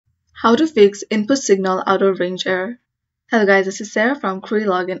How to fix input signal out of range error. Hello guys, this is Sarah from Query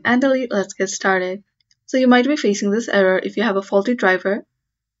Login and Delete. Let's get started. So you might be facing this error if you have a faulty driver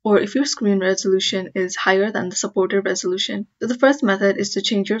or if your screen resolution is higher than the supported resolution. So the first method is to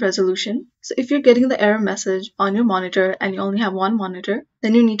change your resolution. So if you're getting the error message on your monitor and you only have one monitor,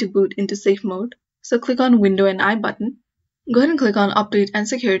 then you need to boot into safe mode. So click on Window and I button. Go ahead and click on Update and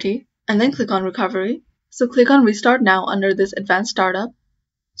Security and then click on Recovery. So click on Restart Now under this Advanced Startup.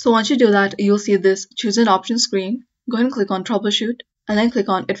 So once you do that, you'll see this Choose an Option screen. Go ahead and click on Troubleshoot and then click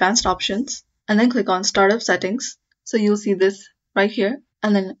on Advanced Options and then click on Startup Settings. So you'll see this right here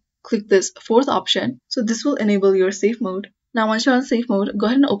and then click this fourth option. So this will enable your safe mode. Now once you're on safe mode, go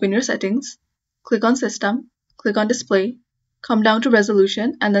ahead and open your settings. Click on System, click on Display, come down to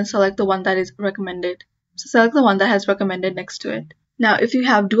Resolution and then select the one that is recommended. So select the one that has recommended next to it. Now if you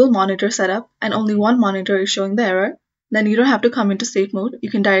have dual monitor setup and only one monitor is showing the error, then you don't have to come into safe mode.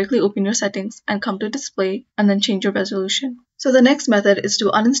 You can directly open your settings and come to display and then change your resolution. So the next method is to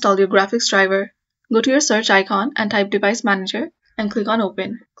uninstall your graphics driver. Go to your search icon and type Device Manager and click on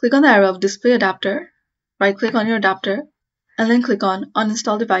Open. Click on the arrow of Display Adapter, right click on your adapter and then click on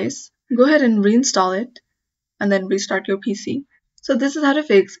Uninstall Device. Go ahead and reinstall it and then restart your PC. So this is how to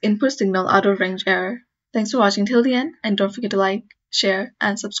fix input signal out of range error. Thanks for watching till the end and don't forget to like, share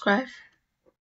and subscribe.